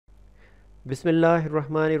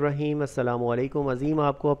बिस्मिल्लाहिर्रहमानिर्रहीम। अस्सलामुअलैकुम। अज़ीम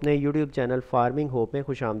आपको अपने यूट्यूब चैनल फार्मिंग होप में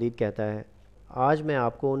खुशामदीद कहता है। आज मैं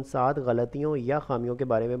आपको उन 7 गलतियों या ख़ामियों के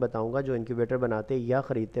बारे में बताऊंगा जो इंक्यूबेटर बनाते या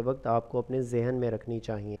ख़रीदते वक्त आपको अपने जहन में रखनी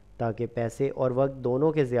चाहिए ताकि पैसे और वक्त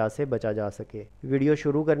दोनों के ज़िया से बचा जा सके। वीडियो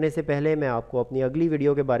शुरू करने से पहले मैं आपको अपनी अगली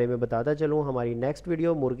वीडियो के बारे में बताता चलूँ। हमारी नेक्स्ट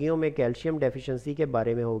वीडियो मुर्गियों में कैल्शियम डेफिशिएंसी के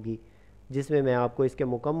बारे में होगी, जिसमें मैं आपको इसके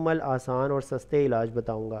मुकम्मल, आसान और सस्ते इलाज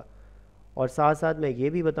बताऊँगा। और साथ साथ मैं ये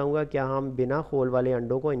भी बताऊंगा क्या हम बिना खोल वाले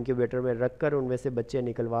अंडों को इंक्यूबेटर में रख कर उनमें से बच्चे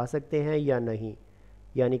निकलवा सकते हैं या नहीं,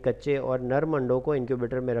 यानी कच्चे और नर्म अंडों को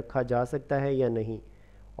इंक्यूबेटर में रखा जा सकता है या नहीं,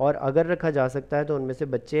 और अगर रखा जा सकता है तो उनमें से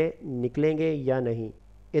बच्चे निकलेंगे या नहीं।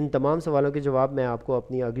 इन तमाम सवालों के जवाब मैं आपको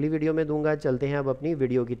अपनी अगली वीडियो में दूंगा। चलते हैं अब अपनी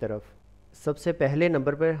वीडियो की तरफ। सबसे पहले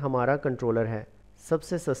नंबर पर हमारा कंट्रोलर है।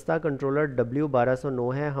 सबसे सस्ता कंट्रोलर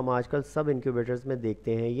W1209 है। हम आजकल सब इंक्यूबेटर्स में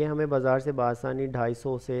देखते हैं। ये हमें बाज़ार से बआसानी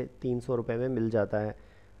 250 से 300 रुपये में मिल जाता है।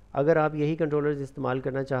 अगर आप यही कंट्रोलर्स इस्तेमाल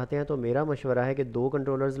करना चाहते हैं तो मेरा मशवरा है कि 2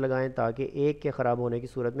 कंट्रोलर्स लगाएं ताकि एक के ख़राब होने की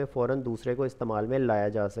सूरत में फ़ौरन दूसरे को इस्तेमाल में लाया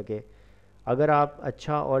जा सके। अगर आप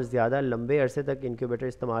अच्छा और ज़्यादा लंबे अरसे तक इंक्यूबेटर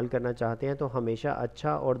इस्तेमाल करना चाहते हैं तो हमेशा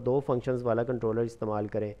अच्छा और 2 फंक्शंस वाला कंट्रोलर इस्तेमाल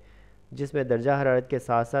करें, जिसमें दर्जा हरारत के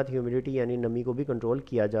साथ साथ ह्यूमिडिटी यानी नमी को भी कंट्रोल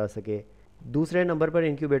किया जा सके। दूसरे नंबर पर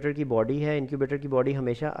इंक्यूबेटर की बॉडी है। इंक्यूबेटर की बॉडी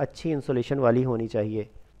हमेशा अच्छी इंसुलेशन वाली होनी चाहिए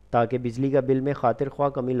ताकि बिजली का बिल में खातिर ख्वाह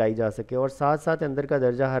कमी लाई जा सके, और साथ साथ अंदर का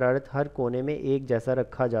दर्जा हरारत हर कोने में एक जैसा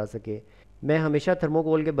रखा जा सके। मैं हमेशा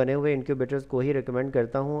थर्मोकोल के बने हुए इंक्यूबेटर्स को ही रिकमेंड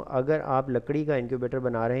करता हूं। अगर आप लकड़ी का इंक्यूबेटर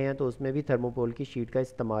बना रहे हैं तो उसमें भी थर्मोकोल की शीट का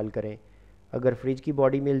इस्तेमाल करें। अगर फ्रिज की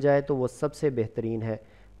बॉडी मिल जाए तो वो सबसे बेहतरीन है।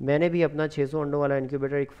 मैंने भी अपना 600 अंडों वाला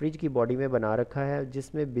इंक्यूबेटर एक फ्रिज की बॉडी में बना रखा है,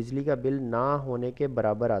 जिसमें बिजली का बिल ना होने के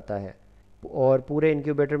बराबर आता है, और पूरे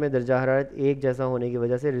इंक्यूबेटर में दर्जा हरारत एक जैसा होने की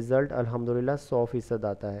वजह से रिज़ल्ट अल्हम्दुलिल्लाह 100%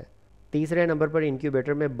 आता है। तीसरे नंबर पर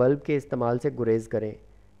इंक्यूबेटर में बल्ब के इस्तेमाल से गुरेज करें।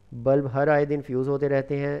 बल्ब हर आए दिन फ्यूज़ होते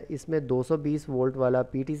रहते हैं। इसमें 220 वोल्ट वाला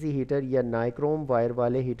पीटीसी हीटर या नाइक्रोम वायर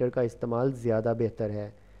वाले हीटर का इस्तेमाल ज़्यादा बेहतर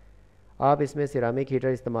है। आप इसमें सिरामिक हीटर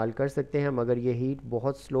इस्तेमाल कर सकते हैं, मगर ये हीट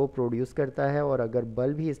बहुत स्लो प्रोड्यूस करता है, और अगर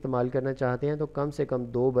बल्ब ही इस्तेमाल करना चाहते हैं तो कम से कम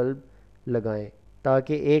 2 बल्ब लगाएं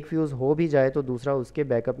ताकि एक फ्यूज़ हो भी जाए तो दूसरा उसके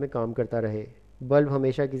बैकअप में काम करता रहे। बल्ब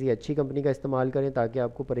हमेशा किसी अच्छी कंपनी का इस्तेमाल करें ताकि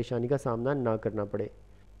आपको परेशानी का सामना ना करना पड़े।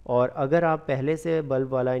 और अगर आप पहले से बल्ब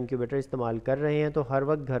वाला इंक्यूबेटर इस्तेमाल कर रहे हैं तो हर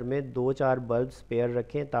वक्त घर में 2-4 बल्ब स्पेयर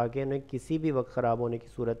रखें ताकि उन्हें किसी भी वक्त ख़राब होने की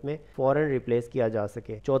सूरत में फ़ौरन रिप्लेस किया जा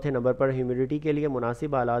सके। चौथे नंबर पर ह्यूमिडिटी के लिए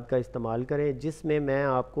मुनासिब आलात का इस्तेमाल करें, जिसमें मैं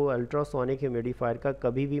आपको अल्ट्रासोनिक ह्यूमिडिफायर का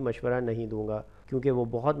कभी भी मशवरा नहीं दूंगा क्योंकि वो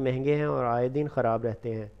बहुत महंगे हैं और आए दिन ख़राब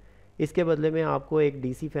रहते हैं। इसके बदले में आपको एक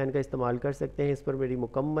डीसी फ़ैन का इस्तेमाल कर सकते हैं। इस पर मेरी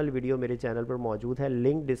मुकम्मल वीडियो मेरे चैनल पर मौजूद है,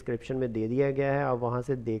 लिंक डिस्क्रिप्शन में दे दिया गया है, आप वहां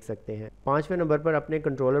से देख सकते हैं। पाँचवें नंबर पर अपने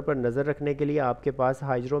कंट्रोलर पर नज़र रखने के लिए आपके पास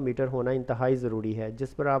हाइड्रोमीटर होना इंतहाई ज़रूरी है,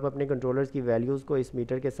 जिस पर आप अपने कंट्रोलर्स की वैल्यूज़ को इस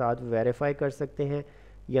मीटर के साथ वेरीफाई कर सकते हैं।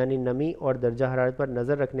 यानी नमी और दर्जा हरारत पर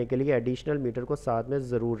नज़र रखने के लिए एडिशनल मीटर को साथ में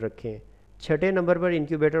ज़रूर रखें। छठे नंबर पर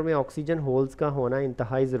इंक्यूबेटर में ऑक्सीजन होल्स का होना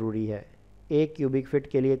इंतहाई ज़रूरी है। एक क्यूबिक फिट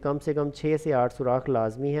के लिए कम से कम 6 से 8 सुराख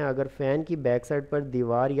लाजमी हैं। अगर फ़ैन की बैक साइड पर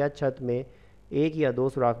दीवार या छत में 1 या 2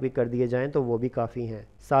 सुराख भी कर दिए जाएं तो वो भी काफ़ी हैं।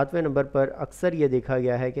 सातवें नंबर पर अक्सर ये देखा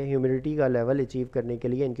गया है कि ह्यूमिडिटी का लेवल अचीव करने के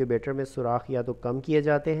लिए इंक्यूबेटर में सुराख या तो कम किए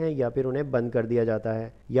जाते हैं या फिर उन्हें बंद कर दिया जाता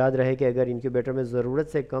है। याद रहे कि अगर इंक्यूबेटर में ज़रूरत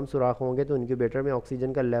से कम सुराख होंगे तो इंक्यूबेटर में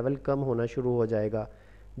ऑक्सीजन का लेवल कम होना शुरू हो जाएगा,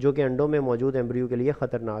 जो कि अंडों में मौजूद एम्ब्रियो के लिए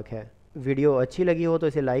ख़तरनाक है। वीडियो अच्छी लगी हो तो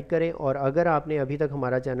इसे लाइक करें, और अगर आपने अभी तक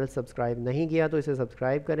हमारा चैनल सब्सक्राइब नहीं किया तो इसे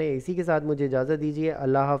सब्सक्राइब करें। इसी के साथ मुझे इजाज़त दीजिए।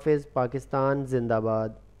 अल्लाह हाफ़िज़। पाकिस्तान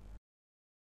जिंदाबाद।